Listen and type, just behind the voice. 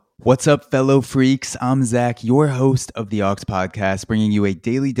What's up, fellow freaks? I'm Zach, your host of the Aux Podcast, bringing you a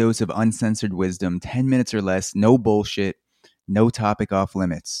daily dose of uncensored wisdom, 10 minutes or less, no bullshit, no topic off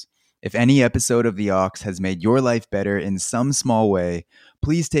limits. If any episode of the Aux has made your life better in some small way,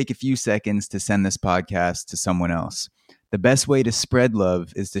 please take a few seconds to send this podcast to someone else. The best way to spread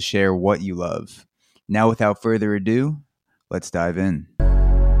love is to share what you love. Now, without further ado, let's dive in.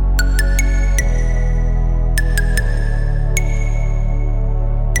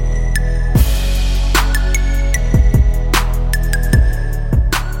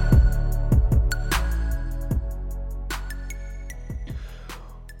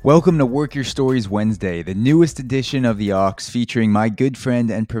 Welcome to Work Your Stories Wednesday, the newest edition of the Aux, featuring my good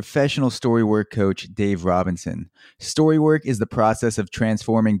friend and professional storywork coach, Dave Robinson. Storywork is the process of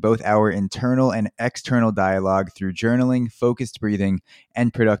transforming both our internal and external dialogue through journaling, focused breathing,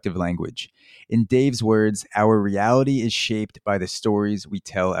 and productive language. In Dave's words, our reality is shaped by the stories we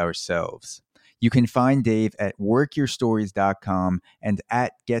tell ourselves. You can find Dave at workyourstories.com and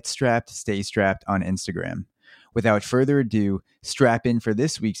at GetStrappedStayStrapped on Instagram. Without further ado, strap in for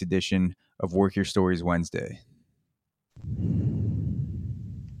this week's edition of Work Your Stories Wednesday.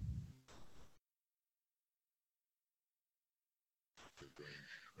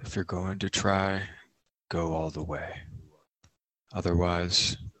 If you're going to try, go all the way.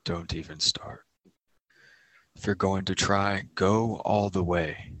 Otherwise, don't even start. If you're going to try, go all the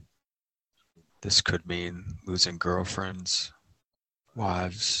way. This could mean losing girlfriends,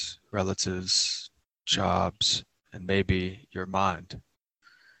 wives, relatives, jobs, and maybe your mind.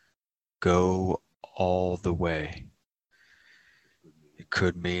 Go all the way. It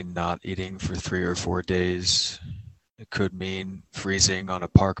could mean not eating for 3 or 4 days. It could mean freezing on a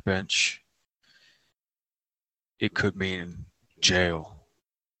park bench. It could mean jail.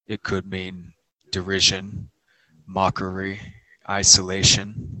 It could mean derision, mockery,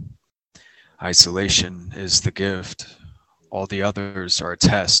 isolation. Isolation is the gift. All the others are a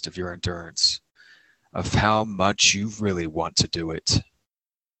test of your endurance, of how much you really want to do it.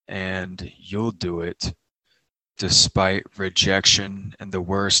 And you'll do it despite rejection and the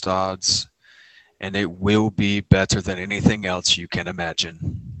worst odds, and it will be better than anything else you can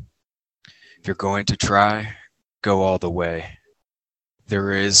imagine. If you're going to try, go all the way.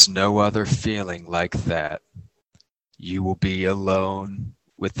 There is no other feeling like that. You will be alone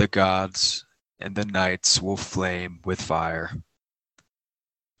with the gods, and the nights will flame with fire.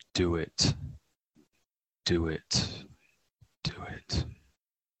 Do it. Do it. Do it.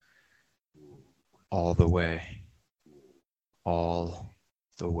 All the way. All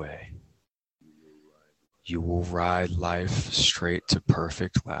the way. You will ride life straight to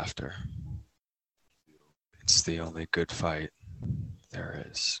perfect laughter. It's the only good fight there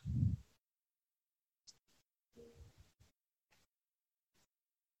is.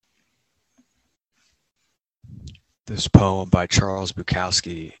 This poem by Charles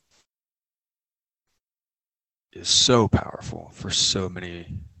Bukowski is so powerful for so many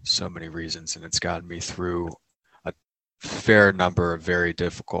reasons, and it's gotten me through a fair number of very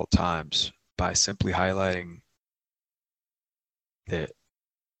difficult times by simply highlighting that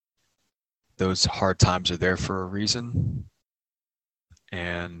those hard times are there for a reason,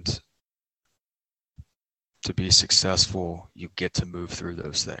 and to be successful, you get to move through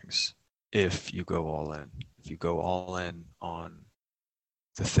those things if you go all in. If you go all in on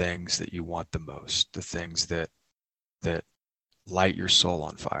the things that you want the most, the things that light your soul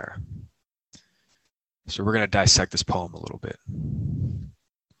on fire. So we're going to dissect this poem a little bit.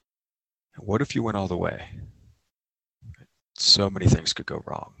 What if you went all the way? So many things could go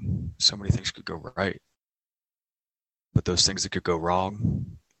wrong. So many things could go right. But those things that could go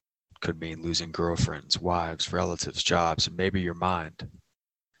wrong could mean losing girlfriends, wives, relatives, jobs, and maybe your mind.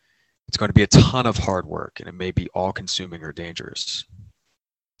 It's going to be a ton of hard work, and it may be all-consuming or dangerous.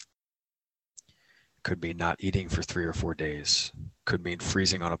 Could mean not eating for 3 or 4 days. Could mean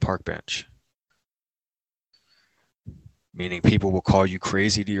freezing on a park bench. Meaning people will call you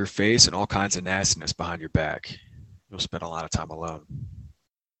crazy to your face and all kinds of nastiness behind your back. You'll spend a lot of time alone.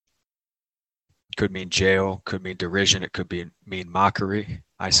 Could mean jail. Could mean derision. It could mean mockery,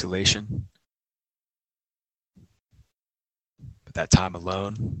 isolation. But that time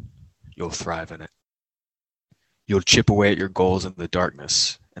alone, you'll thrive in it. You'll chip away at your goals in the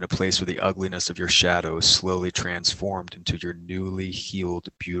darkness, in a place where the ugliness of your shadow is slowly transformed into your newly healed,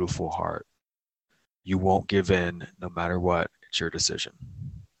 beautiful heart. You won't give in no matter what. It's your decision.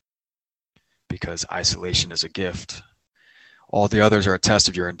 Because isolation is a gift. All the others are a test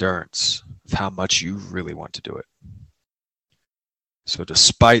of your endurance, of how much you really want to do it. So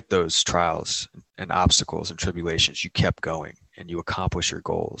despite those trials and obstacles and tribulations, you kept going and you accomplish your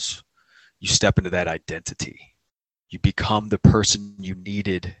goals. You step into that identity. You become the person you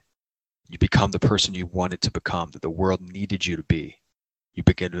needed. You become the person you wanted to become, that the world needed you to be. You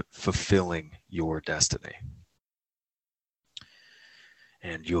begin fulfilling your destiny.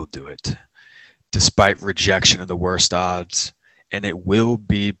 And you'll do it, despite rejection and the worst odds. And it will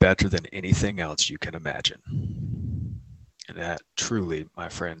be better than anything else you can imagine. And that truly, my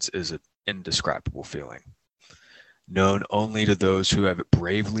friends, is an indescribable feeling, known only to those who have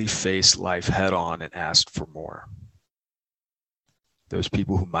bravely faced life head on and asked for more. Those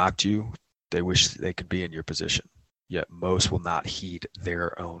people who mocked you, they wish they could be in your position, yet most will not heed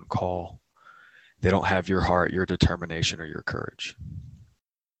their own call. They don't have your heart, your determination, or your courage.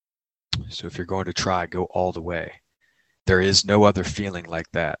 So if you're going to try, go all the way. There is no other feeling like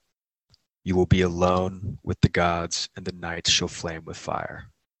that. You will be alone with the gods, and the nights shall flame with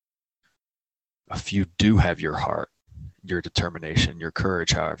fire. A few do have your heart, your determination, your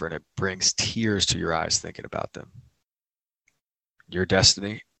courage, however, and it brings tears to your eyes thinking about them. Your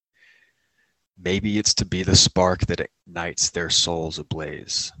destiny, maybe it's to be the spark that ignites their souls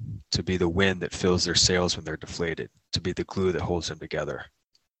ablaze, to be the wind that fills their sails when they're deflated, to be the glue that holds them together.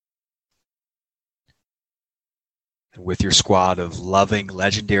 And with your squad of loving,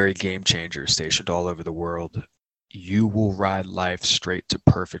 legendary game changers stationed all over the world, you will ride life straight to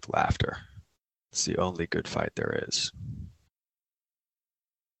perfect laughter. It's the only good fight there is.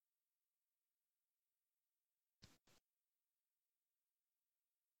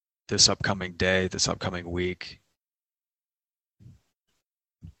 This upcoming day, this upcoming week,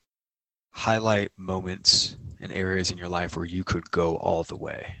 highlight moments and areas in your life where you could go all the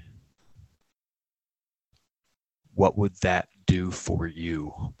way. What would that do for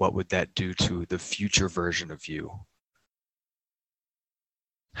you? What would that do to the future version of you?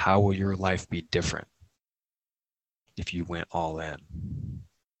 How will your life be different if you went all in?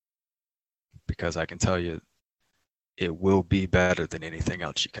 Because I can tell you, it will be better than anything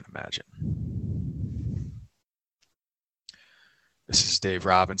else you can imagine. This is Dave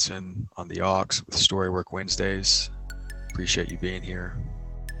Robinson on the Aux with Storywork Wednesdays. Appreciate you being here.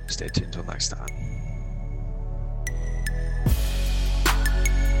 Stay tuned until next time.